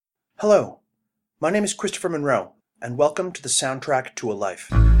Hello, my name is Christopher Monroe, and welcome to the soundtrack to a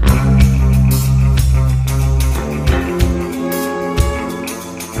life.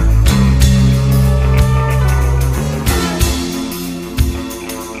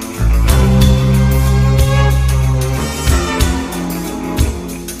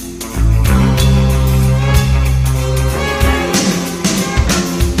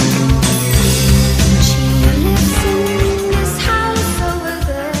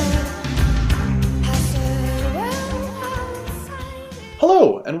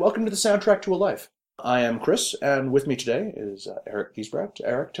 Hello, and welcome to the soundtrack to a life. I am Chris, and with me today is Eric Giesbrecht.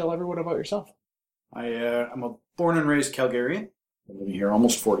 Eric, tell everyone about yourself. I'm a born and raised Calgarian. I've been living here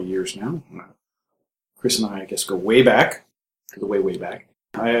almost 40 years now. Chris and I guess, go way back, to the way back.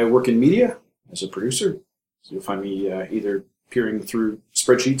 I work in media as a producer, so you'll find me either peering through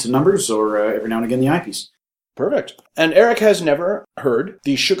spreadsheets and numbers or every now and again the eyepiece. Perfect. And Eric has never heard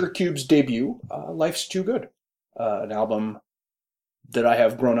the Sugar Cubes' debut, Life's Too Good, an album that I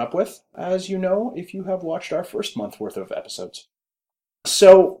have grown up with, as you know, if you have watched our first month worth of episodes.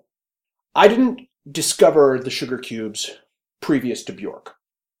 So, I didn't discover the Sugar Cubes previous to Bjork,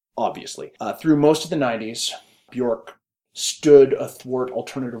 obviously. Through most of the 90s, Bjork stood athwart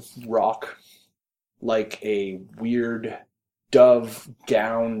alternative rock like a weird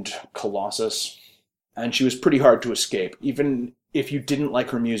dove-gowned colossus, and she was pretty hard to escape. Even if you didn't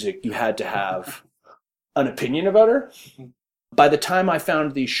like her music, you had to have an opinion about her. By the time I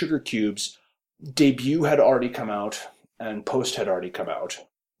found the Sugar Cubes, debut had already come out and post had already come out.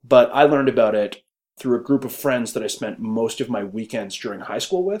 But I learned about it through a group of friends that I spent most of my weekends during high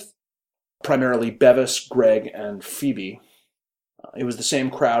school with, primarily Bevis, Greg, and Phoebe. It was the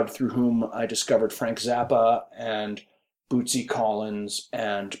same crowd through whom I discovered Frank Zappa and Bootsy Collins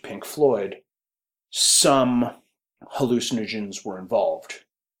and Pink Floyd. Some hallucinogens were involved,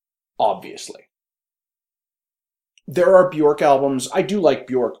 obviously. There are Bjork albums. I do like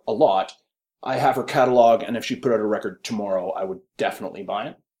Bjork a lot. I have her catalog, and if she put out a record tomorrow, I would definitely buy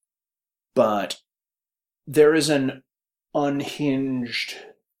it. But there is an unhinged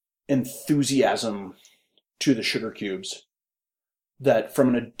enthusiasm to the Sugar Cubes that, from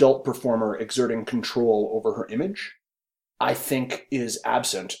an adult performer exerting control over her image, I think is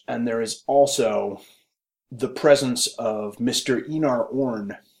absent. And there is also the presence of Mr. Einar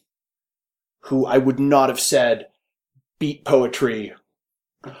Orn, who I would not have said beat poetry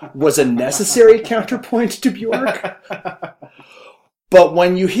was a necessary counterpoint to Bjork. But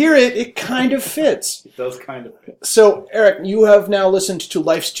when you hear it, it kind of fits. It does kind of fit. So, Eric, you have now listened to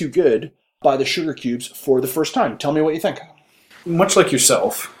Life's Too Good by the Sugar Cubes for the first time. Tell me what you think. Much like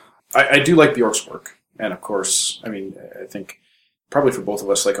yourself, I do like Bjork's work. And of course, I think probably for both of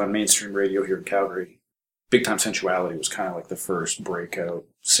us, like on mainstream radio here in Calgary, Big Time Sensuality was kind of like the first breakout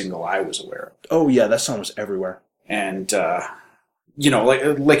single I was aware of. Oh yeah, that song was everywhere. And,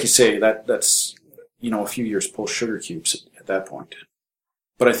 like you say, that's, a few years post-Sugar Cubes at that point.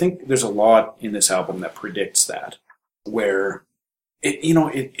 But I think there's a lot in this album that predicts that, where,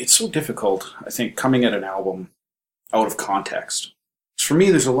 it's so difficult, I think, coming at an album out of context. For me,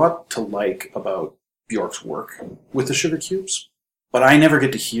 there's a lot to like about Bjork's work with the Sugar Cubes, but I never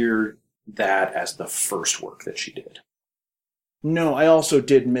get to hear that as the first work that she did. No, I also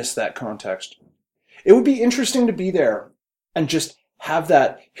did miss that context. It would be interesting to be there and just have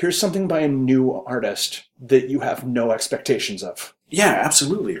that, here's something by a new artist that you have no expectations of. Yeah,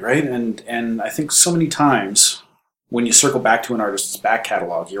 absolutely, right? And I think so many times when you circle back to an artist's back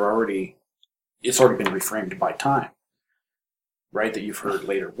catalog, it's already been reframed by time, right? That you've heard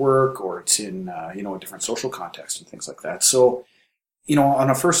later work or it's in, a different social context and things like that. So, on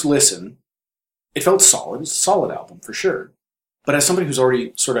a first listen, it felt solid. It's a solid album for sure. But as somebody who's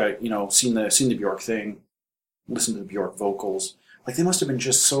already sort of, seen the Bjork thing, listened to the Bjork vocals, like they must have been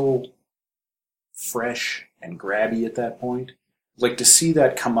just so fresh and grabby at that point. Like to see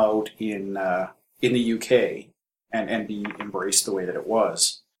that come out in the UK and be embraced the way that it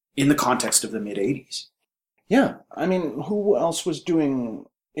was in the context of the mid-'80s. Yeah, I mean, who else was doing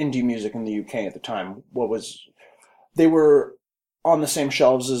indie music in the UK at the time? They were on the same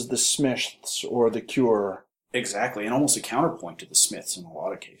shelves as the Smiths or the Cure. Exactly, and almost a counterpoint to the Smiths in a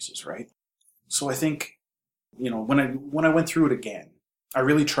lot of cases, right? So I think, when I went through it again, I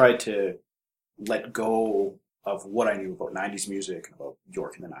really tried to let go of what I knew about 90s music and about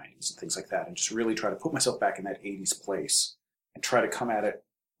Bjork in the 90s and things like that, and just really try to put myself back in that 80s place and try to come at it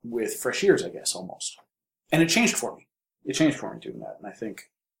with fresh ears, I guess, almost. And it changed for me. It changed for me doing that. And I think,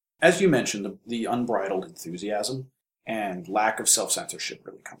 as you mentioned, the unbridled enthusiasm and lack of self-censorship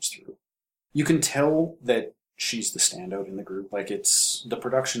really comes through. You can tell that she's the standout in the group. Like, it's the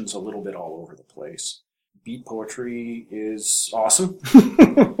production's a little bit all over the place. Beat poetry is awesome,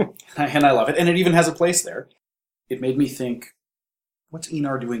 and I love it. And it even has a place there. It made me think, what's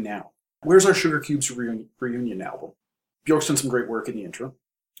Einar doing now? Where's our Sugar Cubes reunion album? Bjork's done some great work in the intro.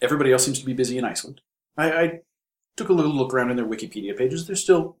 Everybody else seems to be busy in Iceland. I took a little look around in their Wikipedia pages. They're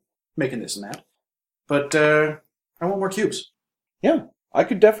still making this and that. But I want more cubes. Yeah, I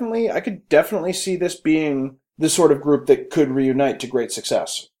could definitely see this being the sort of group that could reunite to great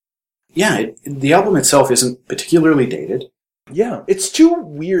success. Yeah, the album itself isn't particularly dated. Yeah, it's too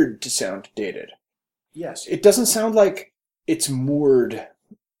weird to sound dated. Yes. It doesn't sound like it's moored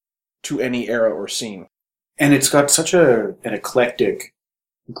to any era or scene. And it's got such an eclectic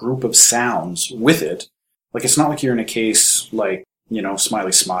group of sounds with it. Like, it's not like you're in a case like,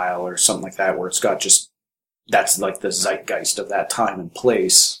 Smiley Smile or something like that, where it's got just, that's like the zeitgeist of that time and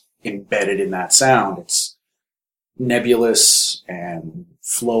place embedded in that sound. It's nebulous and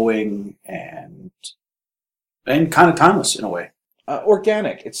flowing and kind of timeless in a way.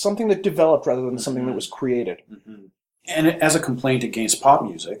 Organic. It's something that developed rather than something that was created. Mm-hmm. And as a complaint against pop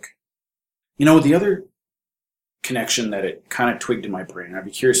music, the other connection that it kind of twigged in my brain, I'd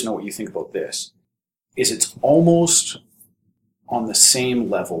be curious to know what you think about this, is it's almost on the same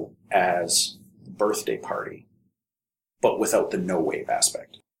level as Birthday Party, but without the no-wave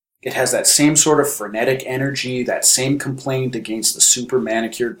aspect. It has that same sort of frenetic energy, that same complaint against the super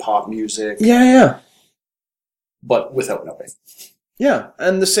manicured pop music. Yeah. But without no-wave. Yeah,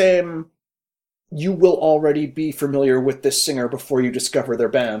 and the same, you will already be familiar with this singer before you discover their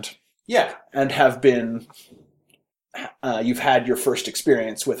band. Yeah. And have been, you've had your first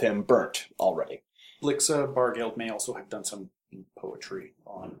experience with him burnt already. Blixa Bargeld may also have done some poetry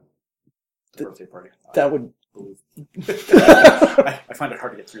on the Birthday Party. That would... I find it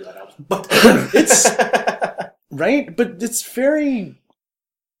hard to get through that album. But it's... Right? But it's very...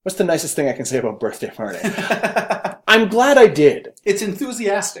 What's the nicest thing I can say about Birthday Party? I'm glad I did. It's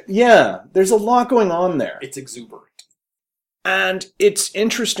enthusiastic. Yeah, there's a lot going on there. It's exuberant. And it's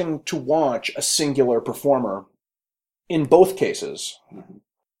interesting to watch a singular performer, in both cases,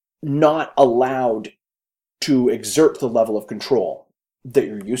 not allowed to exert the level of control that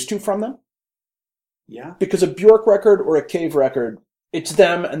you're used to from them. Yeah. Because a Bjork record or a Cave record, it's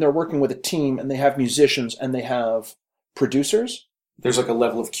them and they're working with a team and they have musicians and they have producers. There's like a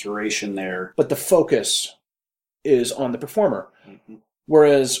level of curation there. But the focus is on the performer. Mm-hmm.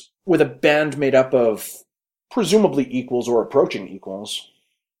 Whereas with a band made up of presumably equals or approaching equals.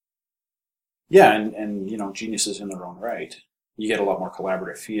 Yeah, and geniuses in their own right. You get a lot more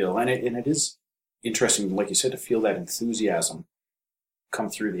collaborative feel. And it is interesting, like you said, to feel that enthusiasm come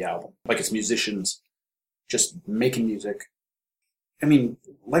through the album. Like, it's musicians just making music. I mean,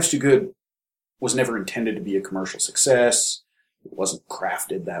 Life's Too Good was never intended to be a commercial success. It wasn't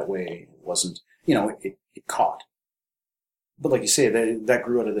crafted that way. It wasn't, it caught. But like you say, that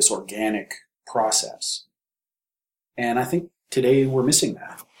grew out of this organic process. And I think today we're missing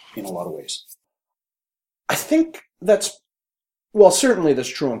that in a lot of ways. I think certainly that's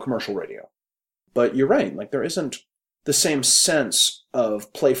true on commercial radio. But you're right, like there isn't the same sense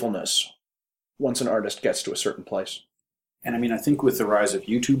of playfulness once an artist gets to a certain place. And I mean, I think with the rise of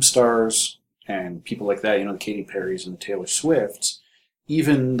YouTube stars and people like that, the Katy Perrys and the Taylor Swifts,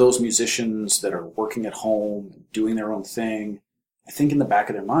 even those musicians that are working at home, doing their own thing, I think in the back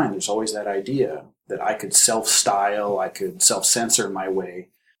of their mind, there's always that idea that I could self-style, I could self-censor my way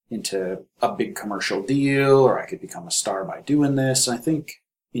into a big commercial deal, or I could become a star by doing this. And I think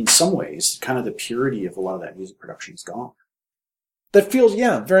in some ways, kind of the purity of a lot of that music production is gone. That feels,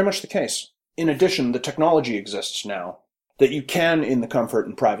 very much the case. In addition, the technology exists now that you can, in the comfort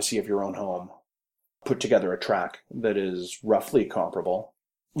and privacy of your own home, put together a track that is roughly comparable.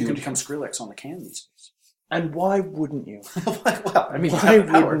 You can become Skrillex on the can these days. And why wouldn't you? Well, I mean, why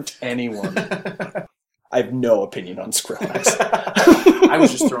wouldn't anyone? I have no opinion on Skrillex. I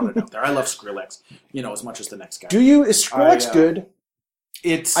was just throwing it out there. I love Skrillex, as much as the next guy. Do you? Is Skrillex good?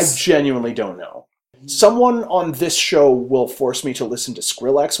 I genuinely don't know. Someone on this show will force me to listen to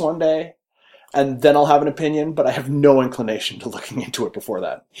Skrillex one day, and then I'll have an opinion, but I have no inclination to looking into it before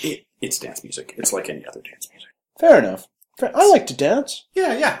that. It's dance music. It's like any other dance music. Fair enough. I like to dance.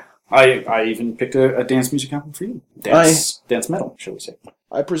 Yeah. I even picked a dance music album for you. Dance metal, shall we say.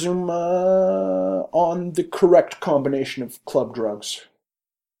 I presume on the correct combination of club drugs.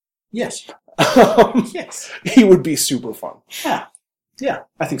 Yes. Yes. He would be super fun. Yeah,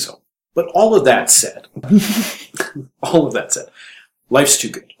 I think so. But all of that said, Life's Too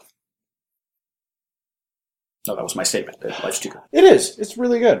Good. No, that was my statement. Life's Too Good. It is. It's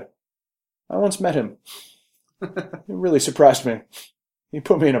really good. I once met him. It really surprised me. He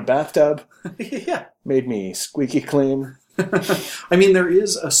put me in a bathtub, Yeah. made me squeaky clean. I mean, there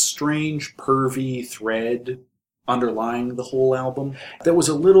is a strange, pervy thread underlying the whole album that was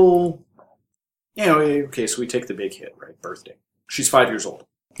a little, okay, so we take the big hit, right? Birthday. She's 5 years old.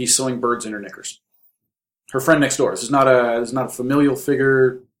 He's sewing birds in her knickers. Her friend next door. This is not a familial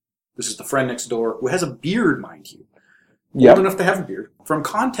figure. This is the friend next door who has a beard, mind you. Yep. Old enough to have a beard. From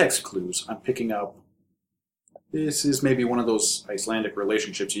context clues, I'm picking up this is maybe one of those Icelandic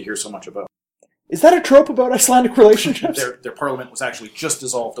relationships you hear so much about. Is that a trope about Icelandic relationships? Their parliament was actually just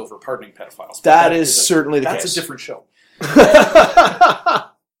dissolved over pardoning pedophiles. That is certainly the case. That's a different show.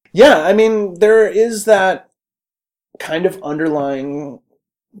 Yeah, I mean, there is that kind of underlying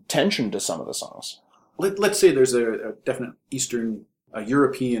tension to some of the songs. Let's say there's a definite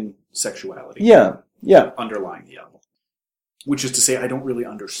European sexuality. Yeah. Underlying the album. Which is to say, I don't really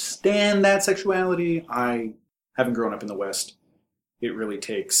understand that sexuality. I haven't grown up in the West. It really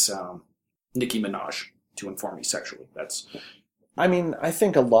takes Nicki Minaj to inform me sexually. I mean, I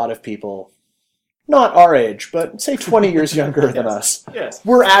think a lot of people, not our age, but say 20 years younger than us,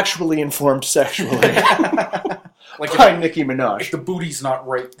 we're actually informed sexually like by Nicki Minaj. If the booty's not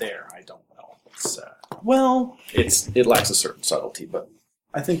right there, I don't know. It lacks a certain subtlety, but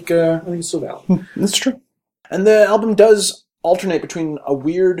I think it's still valid. That's true. And the album does alternate between a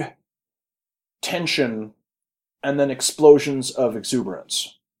weird tension and then explosions of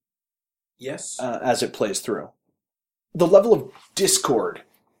exuberance. Yes. As it plays through. The level of discord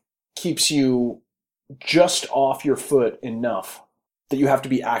keeps you just off your foot enough that you have to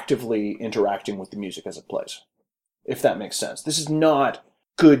be actively interacting with the music as it plays. If that makes sense. This is not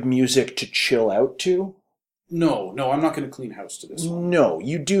good music to chill out to. No, I'm not going to clean house to this one. No,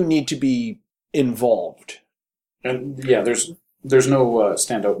 you do need to be involved. And yeah, there's no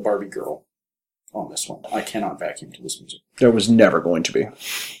standout Barbie girl on this one. I cannot vacuum to this music. There was never going to be.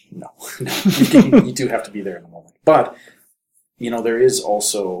 No. You do have to be there in the moment. But, there is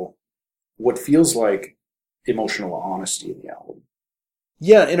also what feels like emotional honesty in the album.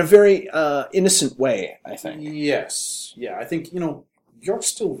 Yeah, in a very innocent way, I think. Yes. Yeah, I think, Bjork's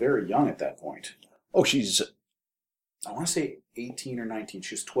still very young at that point. Oh, she's... I want to say 18 or 19.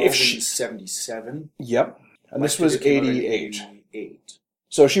 She was 12 in 77. Yep. And this was 88. 88.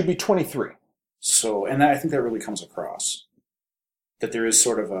 So she'd be 23. So, and I think that really comes across. That there is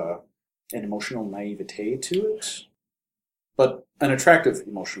sort of an emotional naivete to it. But an attractive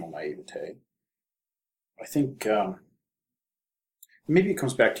emotional naivete. I think maybe it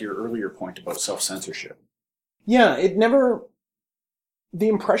comes back to your earlier point about self-censorship. Yeah, it never... The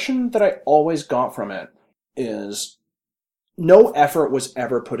impression that I always got from it is no effort was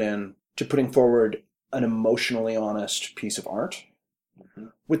ever put in to putting forward an emotionally honest piece of art. Mm-hmm.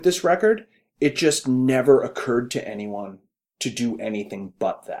 With this record, it just never occurred to anyone to do anything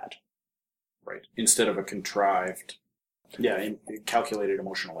but that. Right. Instead of a contrived, calculated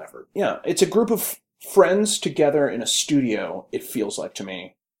emotional effort. Yeah, it's a group of friends together in a studio, it feels like to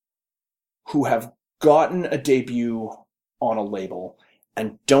me, who have gotten a debut on a label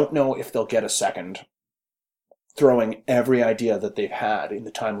and don't know if they'll get a second, throwing every idea that they've had in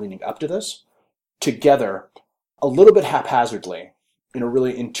the time leading up to this together a little bit haphazardly in a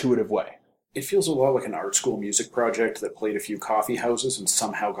really intuitive way. It feels a lot like an art school music project that played a few coffee houses and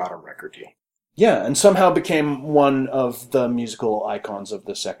somehow got a record deal. Yeah, and somehow became one of the musical icons of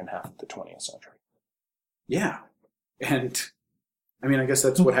the second half of the 20th century. Yeah. And, I guess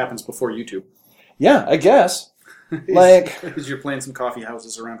that's what happens before YouTube. Yeah, I guess. Because you're playing some coffee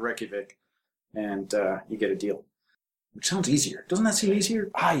houses around Reykjavik, and you get a deal. Which sounds easier. Doesn't that seem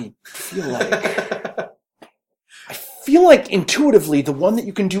easier? I feel like intuitively the one that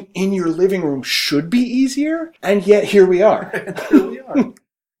you can do in your living room should be easier, and yet here we are. Here we are.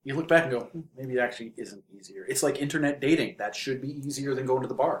 You look back and go, maybe it actually isn't easier. It's like internet dating. That should be easier than going to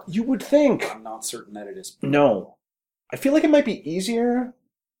the bar. You would think. I'm not certain that it is. No. I feel like it might be easier,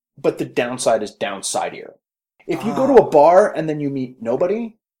 but the downside is downsidier. If you go to a bar and then you meet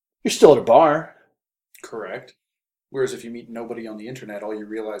nobody, you're still at a bar. Correct. Whereas if you meet nobody on the internet, all you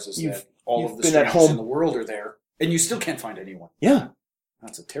realize is that all of the been at strangers home in the world are there, and you still can't find anyone. Yeah.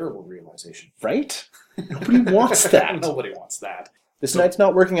 That's a terrible realization. Right? Nobody wants that. Nobody wants that. This night's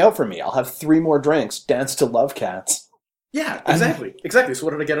not working out for me. I'll have 3 more drinks, dance to Love Cats. Yeah, exactly. Exactly. So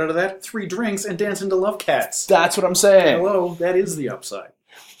what did I get out of that? 3 drinks and dance into Love Cats. That's what I'm saying. Hello, that is the upside.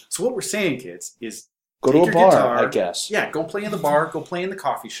 So what we're saying, kids, is go to a bar, guitar, I guess. Yeah, go play in the bar, go play in the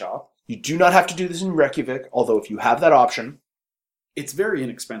coffee shop. You do not have to do this in Reykjavik, although if you have that option... It's very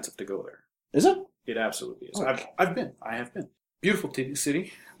inexpensive to go there. Is it? It absolutely is. Okay. I have been. Beautiful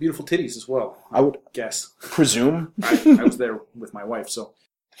city. Beautiful titties as well. I would guess. presume. I was there with my wife, so.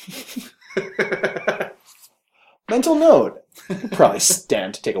 Mental note. Probably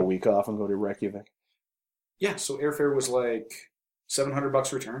stand to take a week off and go to Reykjavik. Yeah, so airfare was like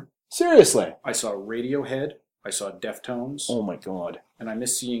 $700 return. Seriously? I saw Radiohead. I saw Deftones. Oh my god. And I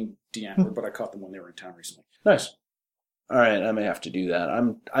miss seeing D'Angelo, but I caught them when they were in town recently. Nice. All right, I may have to do that.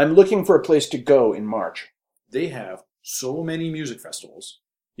 I'm looking for a place to go in March. They have so many music festivals.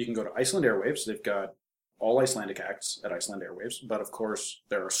 You can go to Iceland Airwaves. They've got all Icelandic acts at Iceland Airwaves. But of course,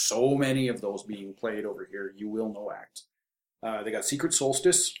 there are so many of those being played over here, you will know acts. They got Secret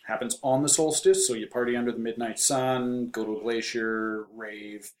Solstice. Happens on the solstice, so you party under the midnight sun, go to a glacier,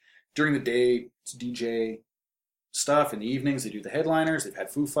 rave. During the day, it's DJ stuff. In the evenings, they do the headliners. They've had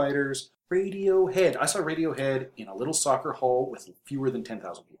Foo Fighters. Radiohead. I saw Radiohead in a little soccer hall with fewer than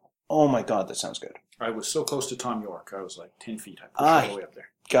 10,000 people. Oh my god, that sounds good. I was so close to Tom York. I was like 10 feet. I pushed all the way up there.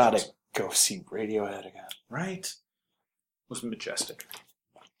 Gotta go see Radiohead again. Right? It was majestic.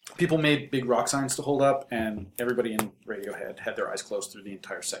 People made big rock signs to hold up, and everybody in Radiohead had their eyes closed through the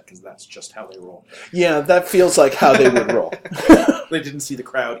entire set because that's just how they roll. Yeah, that feels like how they would roll. They didn't see the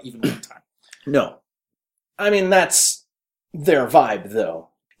crowd even one time. No. I mean, that's their vibe, though.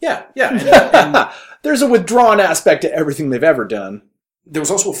 Yeah. And there's a withdrawn aspect to everything they've ever done. There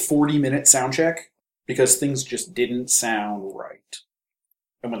was also a 40-minute sound check because things just didn't sound right.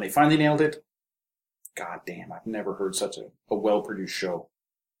 And when they finally nailed it, god damn, I've never heard such a well-produced show.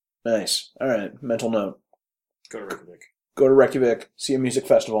 Nice. All right, mental note. Go to Reykjavik. Go to Reykjavik, see a music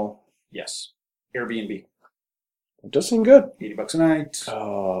festival. Yes. Airbnb. It does seem good. $80 a night.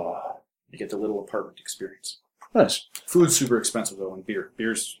 Oh, You get the little apartment experience. nice. Food's super expensive, though, and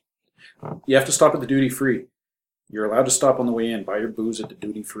beer's... You have to stop at the duty-free. You're allowed to stop on the way in. Buy your booze at the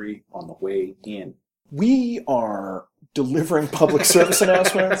duty-free on the way in. We are delivering public service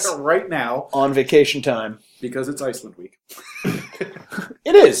announcements Right now, on vacation time. because it's Iceland week.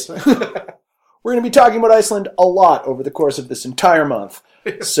 It is. We're going to be talking about Iceland a lot over the course of this entire month.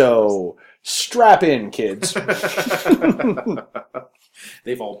 So strap in, kids.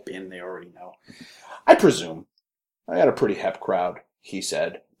 They've all been. They already know. I presume. I got a pretty hep crowd, he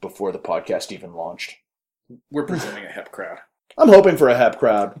said, before the podcast even launched. We're presuming a hep crowd. I'm hoping for a hep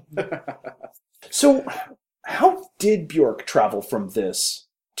crowd. So, how did Bjork travel from this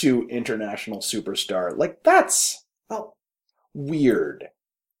to international superstar? Like, that's Well, weird.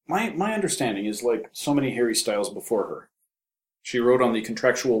 my understanding is like so many Harry Styles before her. She rode on the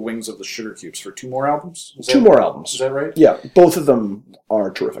contractual wings of the Sugar Cubes for 2 more albums. Two more albums. Is that right? Yeah, both of them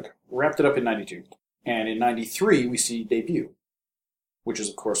are terrific. Wrapped it up in 92. And in 93, we see Debut, which is,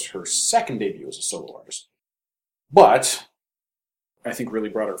 of course, her second debut as a solo artist. But I think really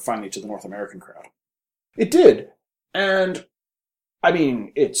brought her finally to the North American crowd. It did. And, I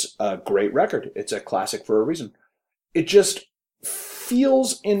mean, it's a great record. It's a classic for a reason. It just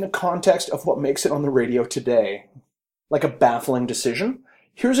feels, in the context of what makes it on the radio today, like a baffling decision.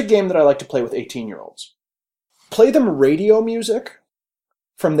 Here's a game that I like to play with 18-year-olds. Play them radio music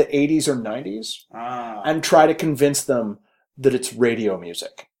from the 80s or 90s and try to convince them that it's radio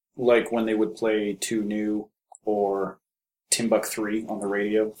music. Like when they would play Too New or Timbuk 3 on the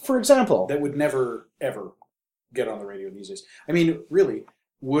radio. For example. That would never, ever get on the radio these days. I mean, really,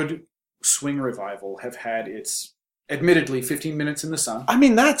 would Swing Revival have had its, admittedly, 15 minutes in the sun? I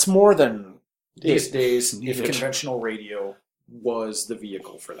mean, that's more than... These days, if needed. conventional radio was the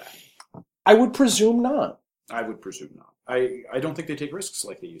vehicle for that. I would presume not. I would presume not. I don't think they take risks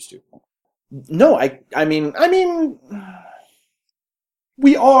like they used to. No, I mean,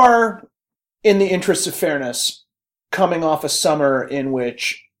 we are, in the interests of fairness, coming off a summer in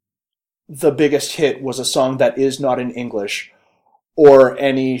which the biggest hit was a song that is not in English or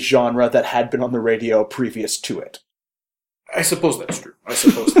any genre that had been on the radio previous to it. I suppose that's true.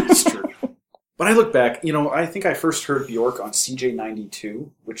 But I look back, I think I first heard Bjork on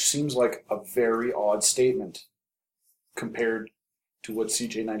CJ92, which seems like a very odd statement compared to what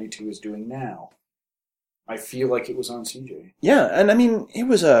CJ92 is doing now. I feel like it was on CJ. Yeah, and I mean, it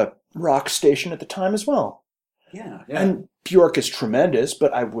was a rock station at the time as well. Yeah. And Bjork is tremendous,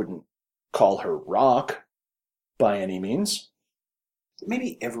 but I wouldn't call her rock by any means.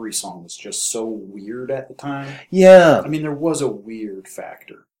 Maybe every song was just so weird at the time. Yeah. I mean, there was a weird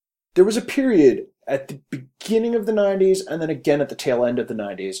factor. There was a period at the beginning of the 90s and then again at the tail end of the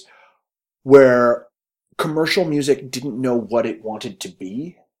 90s where commercial music didn't know what it wanted to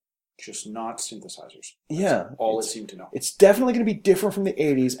be. Just not synthesizers. Yeah. That's all it seemed to know. It's definitely going to be different from the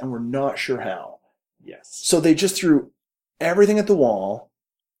 80s, and we're not sure how. Yes. So they just threw everything at the wall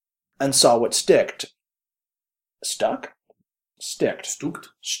and saw what sticked. Stuck? Sticked.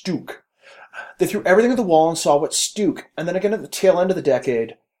 Stooked. They threw everything at the wall and saw what stuck. And then again at the tail end of the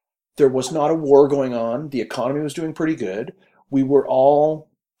decade, there was not a war going on. The economy was doing pretty good. We were all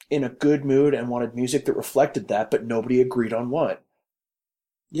in a good mood and wanted music that reflected that, but nobody agreed on what.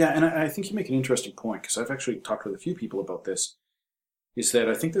 Yeah, and I think you make an interesting point, because I've actually talked with a few people about this, is that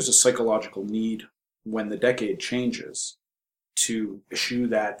I think there's a psychological need when the decade changes to eschew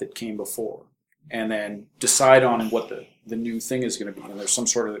that came before, and then decide on what the new thing is going to be. And there's some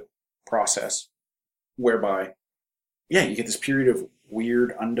sort of process whereby, yeah, you get this period of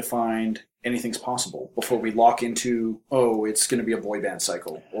weird, undefined, anything's possible before we lock into, oh, it's going to be a boy band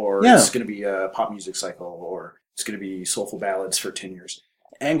cycle, or it's going to be a pop music cycle, or it's going to be soulful ballads for 10 years.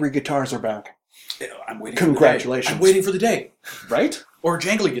 Angry guitars are back. I'm waiting. Congratulations. I'm waiting for the day. Right? Or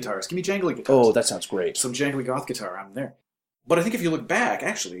jangly guitars. Give me jangly guitars. Oh, that sounds great. Some jangly goth guitar. I'm there. But I think if you look back,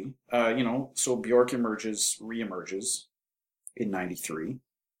 actually, so Bjork reemerges in 93.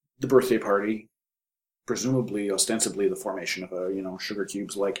 The Birthday Party, presumably, ostensibly, the formation of a, Sugar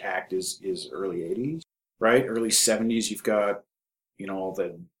Cubes-like act is early 80s, right? Early 70s, you've got, all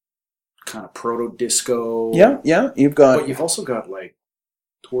the kind of proto-disco. Yeah, you've got... But you've also got,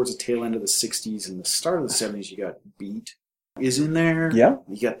 towards the tail end of the 60s and the start of the 70s, you got beat is in there. Yeah.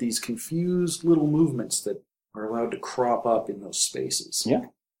 You got these confused little movements that are allowed to crop up in those spaces. Yeah.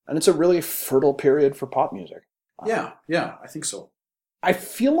 And it's a really fertile period for pop music. Yeah, I think so. I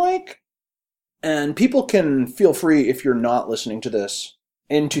feel like, and people can feel free if you're not listening to this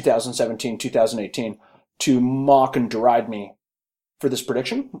in 2017, 2018, to mock and deride me for this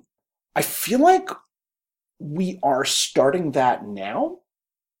prediction. I feel like we are starting that now.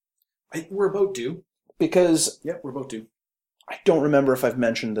 We're about due. Because... Yeah, we're about due. I don't remember if I've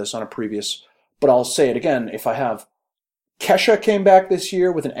mentioned this on a previous, but I'll say it again if I have. Kesha came back this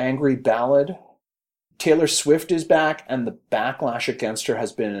year with an angry ballad. Taylor Swift is back, and the backlash against her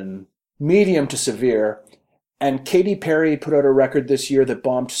has been medium to severe. And Katy Perry put out a record this year that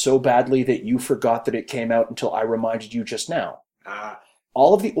bombed so badly that you forgot that it came out until I reminded you just now.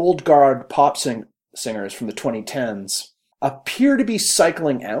 All of the old guard pop singers from the 2010s appear to be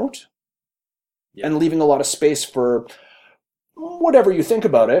cycling out and leaving a lot of space for whatever you think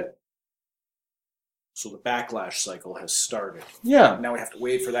about it. So the backlash cycle has started. Yeah. Now we have to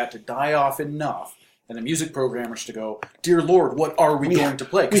wait for that to die off enough, and the music programmers to go, dear Lord, what are we going to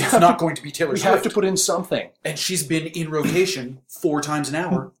play? Because it's not going to be Taylor Swift. We have to put in something. And she's been in rotation 4 times an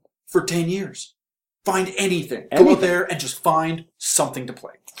hour for 10 years. Find anything. Go out there and just find something to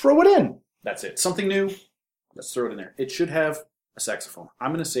play. Throw it in. That's it. Something new. Let's throw it in there. It should have a saxophone.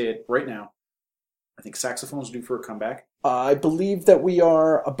 I'm going to say it right now. I think saxophone's due for a comeback. I believe that we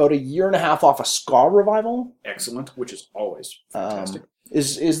are about a year and a half off a ska revival. Excellent, which is always fantastic.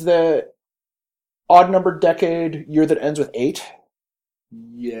 Is the odd numbered decade year that ends with 8?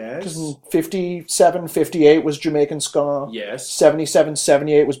 Yes. 57, 58 was Jamaican ska. Yes. 77,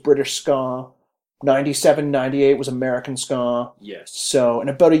 78 was British ska. 97, 98 was American ska. Yes. So in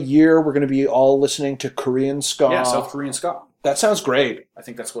about a year, we're going to be all listening to Korean ska. Yeah, South Korean ska. That sounds great. I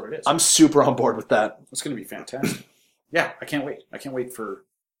think that's what it is. I'm super on board with that. It's going to be fantastic. Yeah, I can't wait. I can't wait to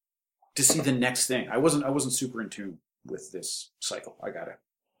see the next thing. I wasn't super in tune with this cycle, I gotta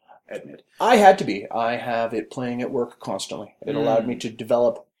admit. I had to be. I have it playing at work constantly. It allowed me to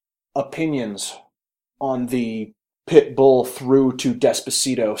develop opinions on the Pitbull through to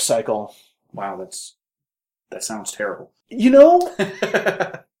Despacito cycle. Wow, that sounds terrible.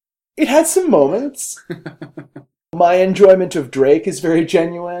 It had some moments. My enjoyment of Drake is very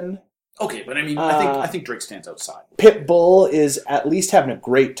genuine. Okay, but I mean, I think Drake stands outside. Pitbull is at least having a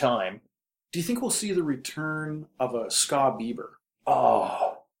great time. Do you think we'll see the return of a ska Bieber?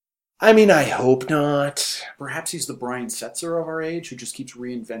 Oh, I mean, I hope not. Perhaps he's the Brian Setzer of our age who just keeps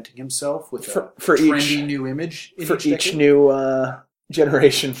reinventing himself with for trendy new image for each new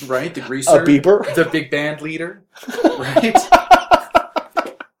generation. Right, the greaser, a Bieber, the big band leader, right?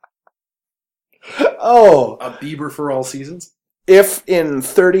 Oh, a Bieber for all seasons. If in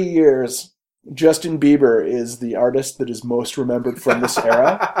 30 years Justin Bieber is the artist that is most remembered from this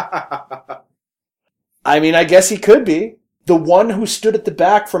era, I mean, I guess he could be. The one who stood at the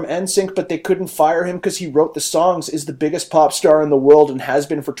back from NSYNC, but they couldn't fire him because he wrote the songs, is the biggest pop star in the world and has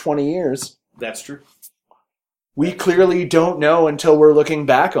been for 20 years. That's true. We clearly don't know until we're looking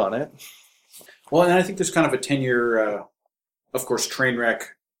back on it. Well, and I think there's kind of a 10-year, of course, train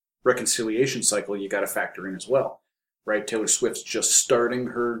wreck reconciliation cycle you got to factor in as well. Right? Taylor Swift's just starting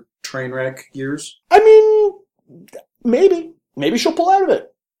her train wreck years. I mean, maybe. Maybe she'll pull out of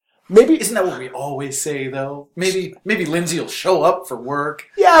it. Maybe. Isn't that what we always say, though? Maybe Lindsay will show up for work,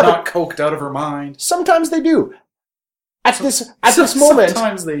 yeah, not coked out of her mind. Sometimes they do. At this moment,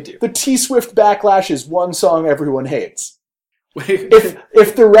 sometimes they do. the T-Swift backlash is one song everyone hates. Wait,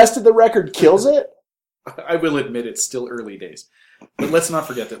 If the rest of the record kills it, I will admit it's still early days. But let's not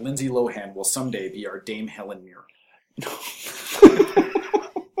forget that Lindsay Lohan will someday be our Dame Helen Mirren.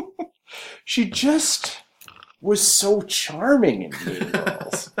 she just was so charming in Mean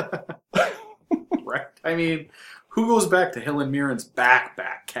Girls. Right? I mean, who goes back to Helen Mirren's back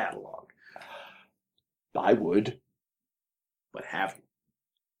catalog? I would. But have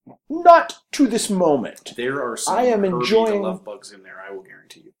you? Not to this moment. There are some I am Herbie enjoying- the Love Bugs in there, I will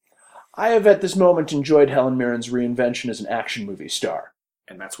guarantee you. I have at this moment enjoyed Helen Mirren's reinvention as an action movie star.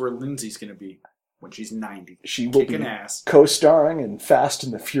 And that's where Lindsay's going to be when she's 90. She will Kicking be ass. co-starring in Fast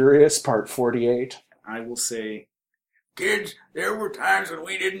and the Furious Part 48. I will say, kids, there were times when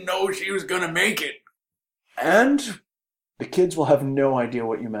we didn't know she was going to make it. And the kids will have no idea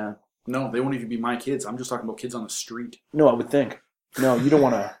what you meant. No, they won't even be my kids. I'm just talking about kids on the street. No, I would think. No, you don't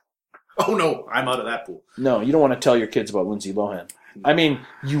want to. Oh no, I'm out of that pool. No, you don't want to tell your kids about Lindsay Lohan. I mean,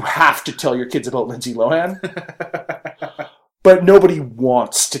 you have to tell your kids about Lindsay Lohan, but nobody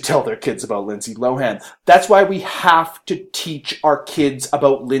wants to tell their kids about Lindsay Lohan. That's why we have to teach our kids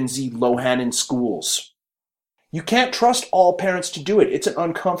about Lindsay Lohan in schools. You can't trust all parents to do it. It's an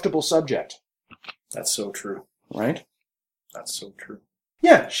uncomfortable subject. That's so true. Right? That's so true.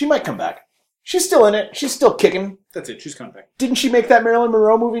 Yeah, she might come back. She's still in it. She's still kicking. That's it. She's coming back. Didn't she make that Marilyn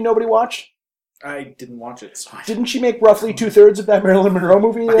Monroe movie nobody watched? I didn't watch it. So Didn't she make roughly 2/3 of that Marilyn Monroe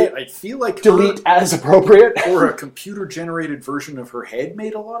movie? I feel like Delete as appropriate. or a computer-generated version of her head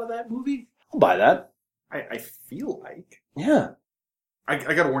made a lot of that movie. I'll buy that. I feel like. Yeah. I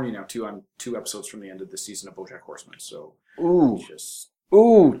got to warn you now, too. I'm 2 episodes from the end of the season of BoJack Horseman, so Ooh. just...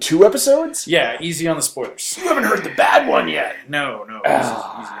 Ooh, 2 episodes? Yeah, easy on the spoilers. You haven't heard the bad one yet. No, easy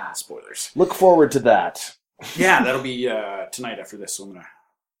on the spoilers. Look forward to that. Yeah, that'll be tonight after this, so I'm going to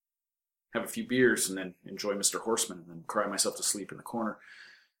have a few beers and then enjoy Mr. Horseman and then cry myself to sleep in the corner.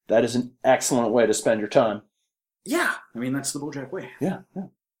 That is an excellent way to spend your time. Yeah, I mean, that's the BoJack way. Yeah.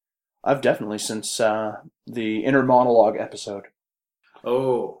 I've definitely, since the inner monologue episode,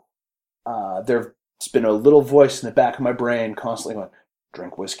 Oh. there's been a little voice in the back of my brain constantly going,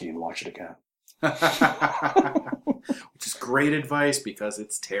 drink whiskey and watch it again. Which is great advice because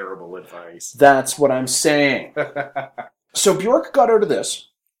it's terrible advice. That's what I'm saying. So Bjork got out of this.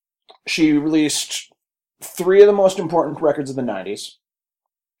 She released 3 of the most important records of the 90s.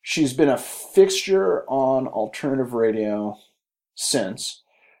 She's been a fixture on alternative radio since.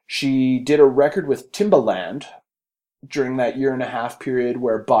 She did a record with Timbaland during that 1.5 year period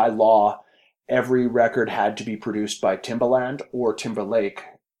where, by law, every record had to be produced by Timbaland or Timberlake,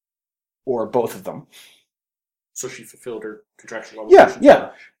 or both of them. So she fulfilled her contractual obligations?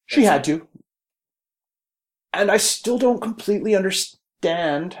 Yeah. She had to. And I still don't completely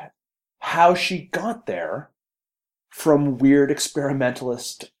understand how she got there from weird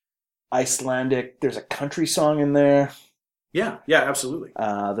experimentalist Icelandic. There's a country song in there. Yeah, absolutely.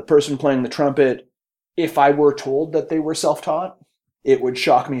 The person playing the trumpet, if I were told that they were self-taught, it would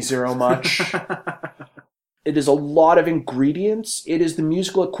shock me zero much. It is a lot of ingredients. It is the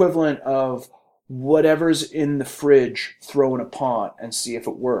musical equivalent of whatever's in the fridge, throw in a pot and see if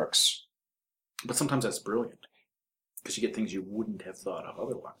it works. But sometimes that's brilliant because you get things you wouldn't have thought of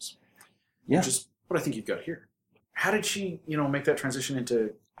otherwise. Yeah. Which is what I think you've got here. How did she, make that transition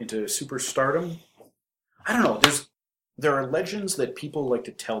into superstardom? I don't know. There are legends that people like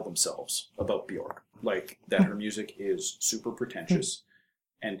to tell themselves about Bjork, like that her music is super pretentious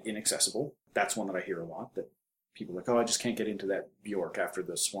and inaccessible. That's one that I hear a lot, that people are like, oh, I just can't get into that Bjork after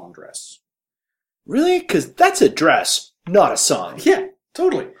the swan dress. Really? Because that's a dress, not a song. Yeah,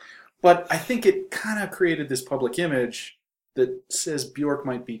 totally. But I think it kind of created this public image that says Bjork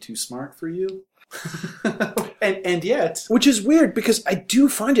might be too smart for you. and yet... Which is weird, because I do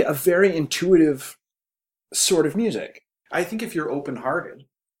find it a very intuitive sort of music. I think if you're open-hearted,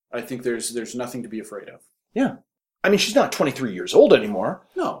 I think there's nothing to be afraid of. Yeah. I mean, she's not 23 years old anymore.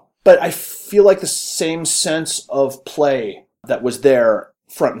 No. But I feel like the same sense of play that was there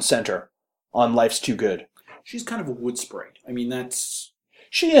front and center on Life's Too Good. She's kind of a wood sprite. I mean, that's...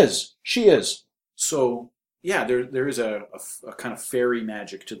 She is. So, yeah, there is a kind of fairy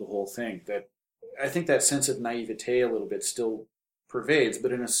magic to the whole thing that I think that sense of naivete a little bit still pervades,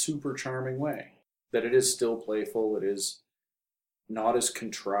 but in a super charming way. That it is still playful. It is not as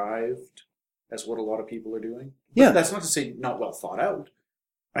contrived as what a lot of people are doing. But Yeah. that's not to say not well thought out.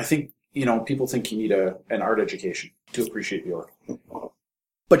 I think, people think you need an art education to appreciate Bjork.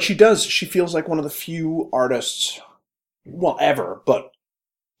 But she does. She feels like one of the few artists, well, ever, but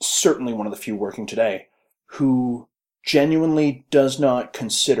certainly one of the few working today, who genuinely does not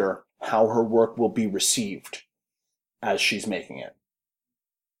consider how her work will be received as she's making it.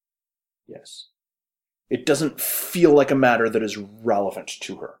 Yes. It doesn't feel like a matter that is relevant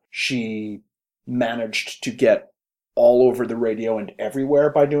to her. She managed to get all over the radio and everywhere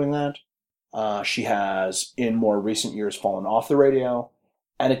by doing that. She has, in more recent years, fallen off the radio,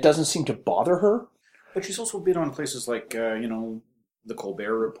 and it doesn't seem to bother her. But she's also been on places like, The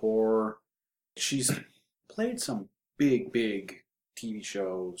Colbert Report. She's played some big TV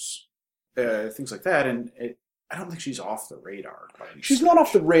shows, things like that, and I don't think she's off the radar. She's not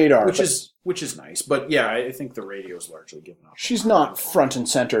off the radar. Which is nice. But yeah, I think the radio's largely given up. She's not front and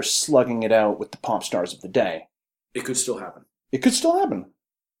center slugging it out with the pop stars of the day. It could still happen. It could still happen.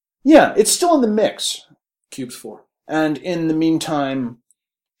 Yeah, it's still in the mix. Cubes 4. And in the meantime,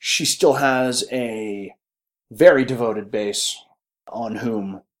 she still has a very devoted base on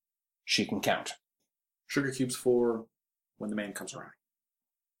whom she can count. Sugar Cubes 4, when the man comes around.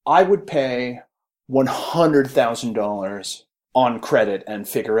 I would pay $100,000 on credit and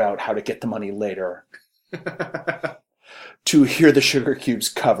figure out how to get the money later to hear the Sugar Cubes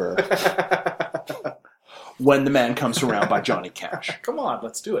cover When the Man Comes Around by Johnny Cash. Come on,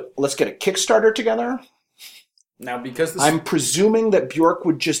 let's do it. Let's get a Kickstarter together. Now, because this... I'm presuming that Bjork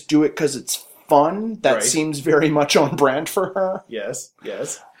would just do it because it's fun. That Right. seems very much on brand for her. Yes.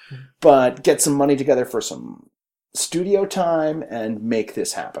 But get some money together for some studio time and make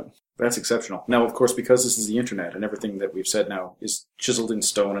this happen. That's exceptional. Now, of course, because this is the internet and everything that we've said now is chiseled in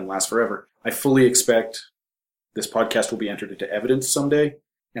stone and lasts forever, I fully expect this podcast will be entered into evidence someday,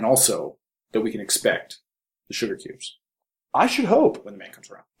 and also that we can expect the Sugar Cubes I should hope. when the man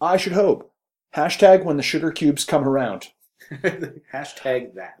comes around. I should hope. Hashtag when the Sugar Cubes come around.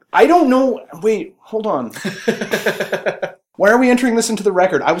 Hashtag that. I don't know. Wait, hold on. Why are we entering this into the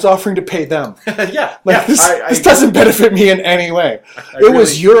record? I was offering to pay them. Yeah. This doesn't benefit me in any way. It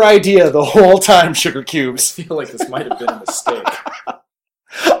was your idea the whole time, Sugar Cubes. I feel like this might have been a mistake.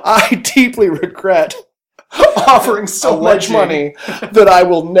 I deeply regret offering so much Alleging. money that I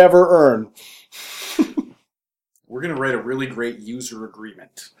will never earn. We're going to write a really great user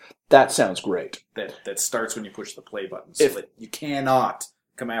agreement That sounds great. that starts when you push the play button, so that you cannot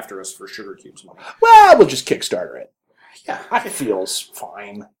come after us for Sugar Cubes money. Well, we'll just Kickstarter it. Yeah. That feels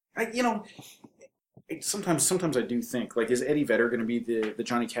fine. Sometimes I do think, like, is Eddie Vedder going to be the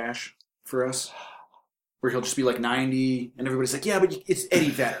Johnny Cash for us? Where he'll just be like 90, and everybody's like, yeah, but it's Eddie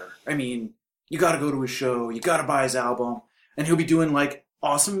Vedder. I mean, you got to go to his show, you got to buy his album, and he'll be doing, like,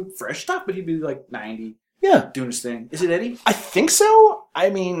 awesome, fresh stuff, but he'd be, like, 90, Yeah. doing his thing. Is it Eddie? I think so.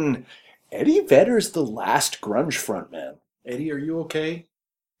 I mean, Eddie Vedder's the last grunge frontman. Eddie, are you okay?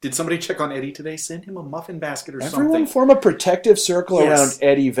 Did somebody check on Eddie today? Send him a muffin basket or Everyone something. form a protective circle Yes. around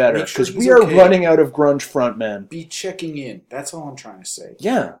Eddie Vedder, Make sure because he's we are okay. running out of grunge frontmen. Be checking in. That's all I'm trying to say.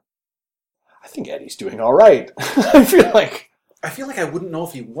 Yeah. I think Eddie's doing all right. I feel like I wouldn't know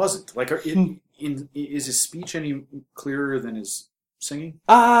if he wasn't. Like, is his speech any clearer than his singing?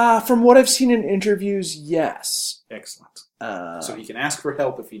 from what I've seen in interviews, yes. Excellent. So So he can ask for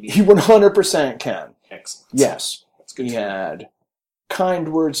help if he needs he it. 100% can. Excellent. Yes. That's good. He to know. had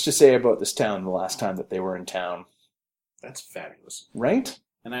kind words to say about this town the last time that they were in town. That's fabulous. Right?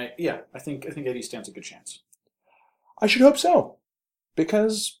 And I think Eddie stands a good chance. I should hope so.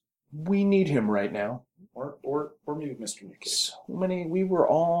 Because we need him right now. Or maybe Mr. Nick Cave. So many, we were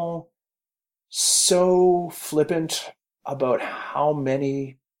all so flippant about how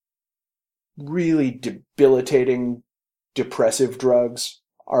many really debilitating, depressive drugs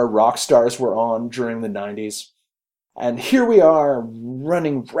our rock stars were on during the 90s. And here we are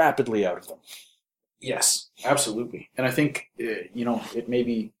running rapidly out of them. Yes, absolutely. And I think, it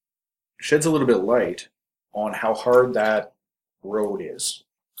maybe sheds a little bit of light on how hard that road is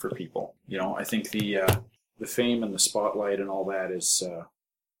for people. I think the fame and the spotlight and all that is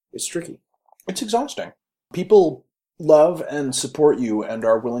tricky. It's exhausting. People love and support you and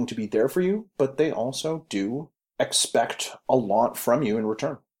are willing to be there for you, but they also do expect a lot from you in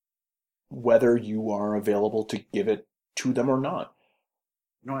return, whether you are available to give it to them or not.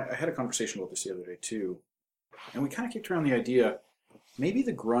 I had a conversation about this the other day too, and we kind of kicked around the idea maybe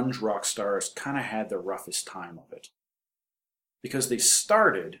the grunge rock stars kind of had the roughest time of it because they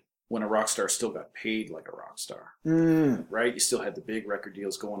started when a rock star still got paid like a rock star, right? You still had the big record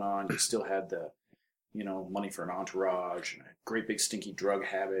deals going on. You still had the, money for an entourage and a great big stinky drug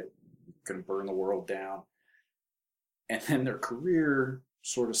habit, going to burn the world down. And then their career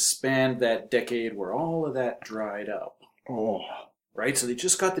sort of spanned that decade where all of that dried up. Oh, Right? So they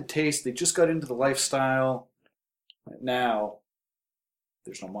just got the taste. They just got into the lifestyle. Now,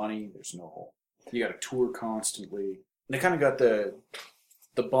 there's no money. There's no... You got to tour constantly. They kind of got the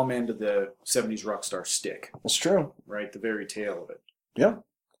bum end of the 70s rock star stick, That's true. right? The very tail of it. Yeah,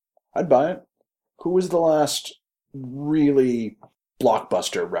 I'd buy it. Who was the last really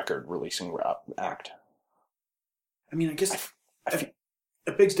blockbuster record releasing act? I mean, I guess it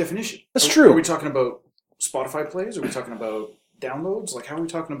begs definition. That's true. Are we talking about Spotify plays? Are we talking about downloads? Like, how are we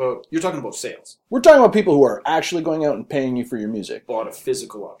talking about... You're talking about sales. We're talking about people who are actually going out and paying you for your music. Bought a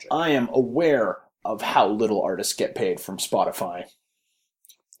physical object. I am aware of how little artists get paid from Spotify.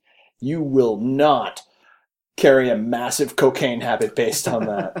 You will not carry a massive cocaine habit based on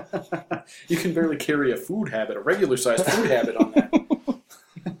that. You can barely carry a food habit, a regular-sized food habit on that.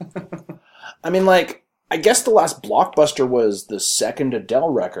 I mean, like, I guess the last blockbuster was the second Adele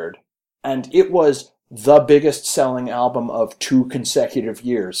record, and it was the biggest selling album of 2 consecutive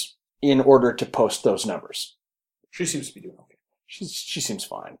years in order to post those numbers. She seems to be doing okay. She seems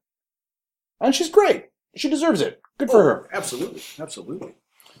fine. And she's great. She deserves it. Good for her. Absolutely. Absolutely.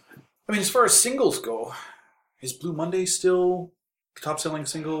 I mean, as far as singles go, is Blue Monday still the top-selling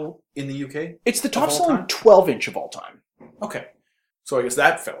single in the UK? It's the Of all top-selling time? 12-inch of all time. Okay. So I guess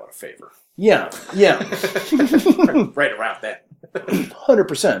that fell out of favor. Yeah. Right around that.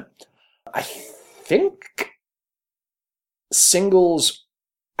 100%. I think singles,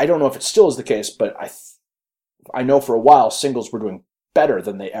 I don't know if it still is the case, but I know for a while singles were doing better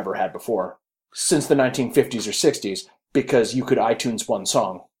than they ever had before, since the 1950s or 60s, because you could iTunes one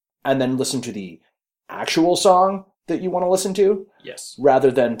song and then listen to the actual song that you want to listen to, Yes.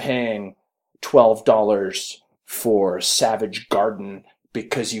 rather than paying $12 for Savage Garden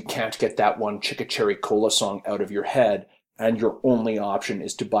because you can't get that one Chicka Cherry Cola song out of your head, and your only option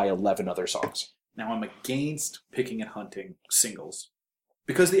is to buy 11 other songs. Now, I'm against picking and hunting singles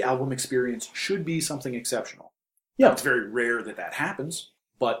because the album experience should be something exceptional. Yeah. Now, it's very rare that that happens,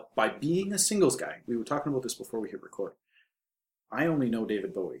 but by being a singles guy, we were talking about this before we hit record, I only know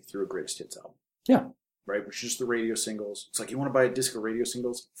David Bowie through a Greatest Hits album. Yeah. Right? Which is just the radio singles. It's like, you want to buy a disc of radio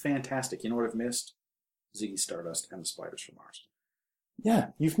singles? Fantastic. You know what I've missed? Ziggy Stardust and the Spiders from Mars. Yeah,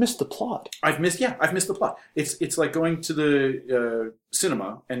 you've missed the plot. I've missed the plot. It's like going to the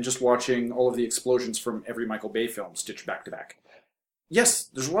cinema and just watching all of the explosions from every Michael Bay film stitched back to back. Yes,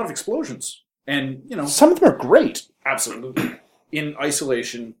 there's a lot of explosions. And, you know... Some of them are great. Absolutely. In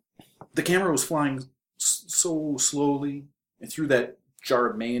isolation, the camera was flying so slowly and through that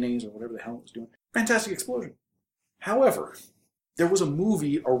jar of mayonnaise or whatever the hell it was doing. Fantastic explosion. However, there was a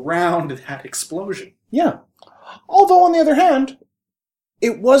movie around that explosion. Yeah. Although, on the other hand,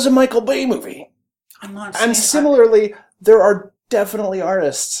 it was a Michael Bay movie. I'm not saying... And similarly, there are definitely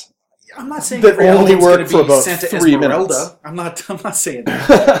artists. I'm not saying that every only album's work gonna for be about Santa 3 Esmeralda. minutes. I'm not saying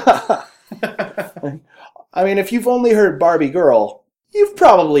that. I mean, if you've only heard Barbie Girl, you've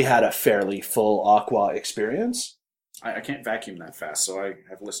probably had a fairly full Aqua experience. I can't vacuum that fast, so I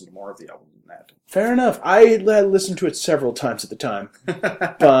have listened to more of the album than that. Fair enough. I listened to it several times at the time.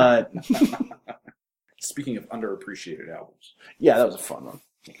 But, Speaking of underappreciated albums, yeah, that was a fun one.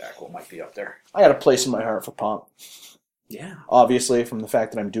 I think Aqua might be up there. I got a place in my heart for pop. Yeah. Obviously, from the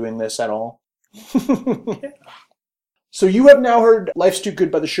fact that I'm doing this at all. So you have now heard Life's Too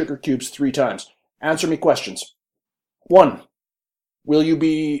Good by the Sugar Cubes 3 times. Answer me questions. 1. Will you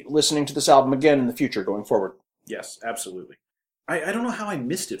be listening to this album again in the future going forward? Yes, absolutely. I don't know how I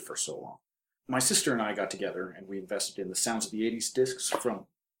missed it for so long. My sister and I got together and we invested in the Sounds of the 80s discs from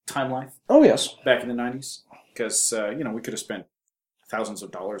Time Life Oh, yes. back in the 90s. Because, we could have spent thousands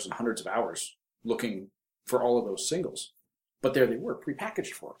of dollars and hundreds of hours looking for all of those singles. But there they were,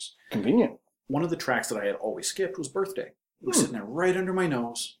 prepackaged for us. Convenient. One of the tracks that I had always skipped was Birthday. It was sitting there right under my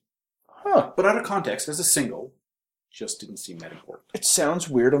nose. Huh. But out of context, as a single, just didn't seem that important. It sounds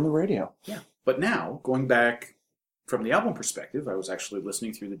weird on the radio. Yeah. But now, going back from the album perspective, I was actually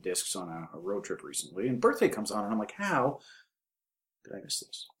listening through the discs on a road trip recently, and Birthday comes on, and I'm like, how did I miss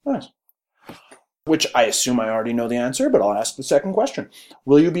this? Nice. Which I assume I already know the answer, but I'll ask the second question.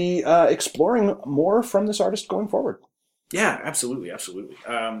 Will you be exploring more from this artist going forward? Yeah, absolutely, absolutely.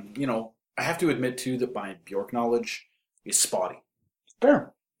 I have to admit, too, that my Bjork knowledge is spotty.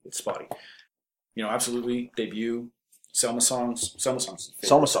 Fair. It's spotty. Absolutely, debut, Selma Songs. Selma Songs.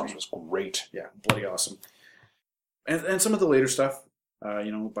 Selma Songs was great. Yeah, bloody awesome. And some of the later stuff,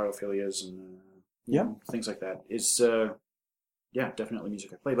 Biophilias and things like that is, definitely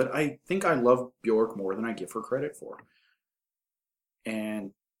music I play. But I think I love Bjork more than I give her credit for.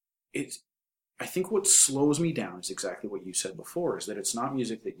 And I think what slows me down is exactly what you said before, is that it's not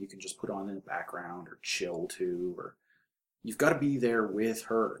music that you can just put on in the background or chill to, or you've got to be there with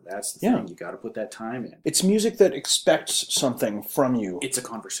her. That's the thing. You got to put that time in. It's music that expects something from you. It's a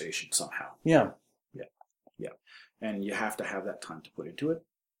conversation somehow. Yeah. Yeah. And you have to have that time to put into it.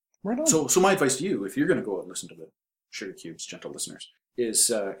 Right on. So my advice to you, if you're going to go out and listen to the Sugar Cubes, gentle listeners,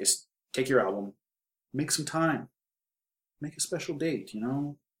 is take your album, make some time, make a special date.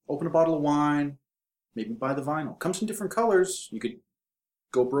 Open a bottle of wine, maybe buy the vinyl. Comes in different colors. You could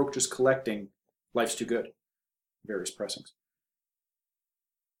go broke just collecting Life's Too Good, various pressings.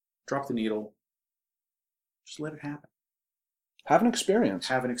 Drop the needle. Just let it happen. Have an experience.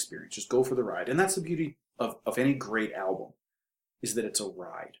 Have an experience. Just go for the ride. And that's the beauty of any great album, is that it's a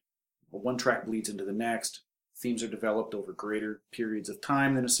ride. One track bleeds into the next. Themes are developed over greater periods of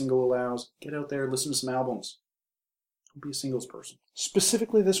time than a single allows. Get out there, listen to some albums. Don't be a singles person.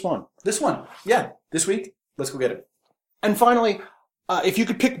 Specifically this one. This one. Yeah. This week. Let's go get it. And finally, if you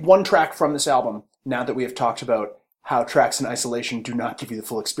could pick one track from this album, now that we have talked about how tracks in isolation do not give you the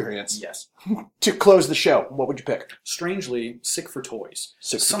full experience. Yes. To close the show, what would you pick? Strangely, Sick for Toys.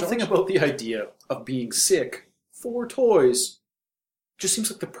 Something about the idea of being sick for toys just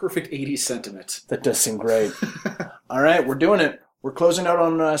seems like the perfect 80s sentiment. That does seem great. All right, we're doing it. We're closing out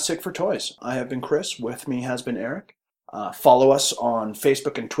on Sick for Toys. I have been Chris. With me has been Eric. Follow us on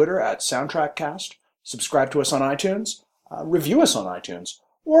Facebook and Twitter at SoundtrackCast. Subscribe to us on iTunes. Review us on iTunes.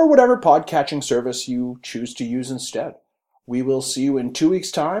 Or whatever podcatching service you choose to use instead. We will see you in 2 weeks'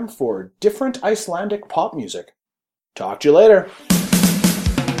 time for different Icelandic pop music. Talk to you later.